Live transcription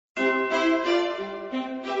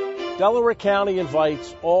Delaware County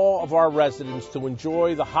invites all of our residents to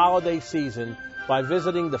enjoy the holiday season by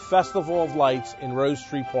visiting the Festival of Lights in Rose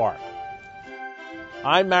Tree Park.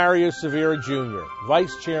 I'm Mario Severa Jr.,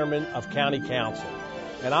 Vice Chairman of County Council,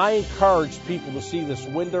 and I encourage people to see this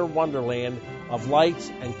winter wonderland of lights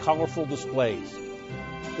and colorful displays.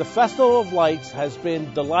 The Festival of Lights has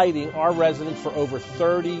been delighting our residents for over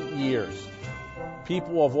 30 years.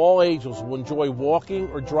 People of all ages will enjoy walking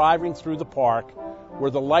or driving through the park, where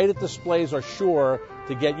the lighted displays are sure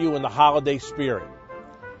to get you in the holiday spirit.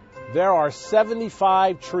 There are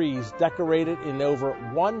 75 trees decorated in over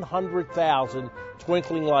 100,000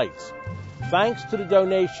 twinkling lights. Thanks to the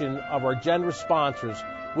donation of our generous sponsors,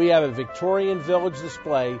 we have a Victorian Village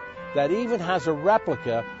display that even has a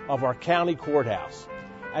replica of our county courthouse.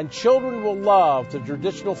 And children will love the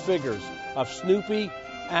traditional figures of Snoopy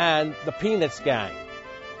and the Peanuts gang.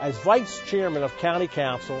 As Vice Chairman of County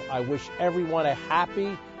Council, I wish everyone a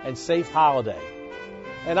happy and safe holiday.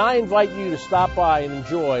 And I invite you to stop by and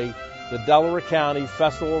enjoy the Delaware County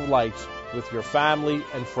Festival of Lights with your family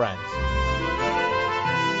and friends.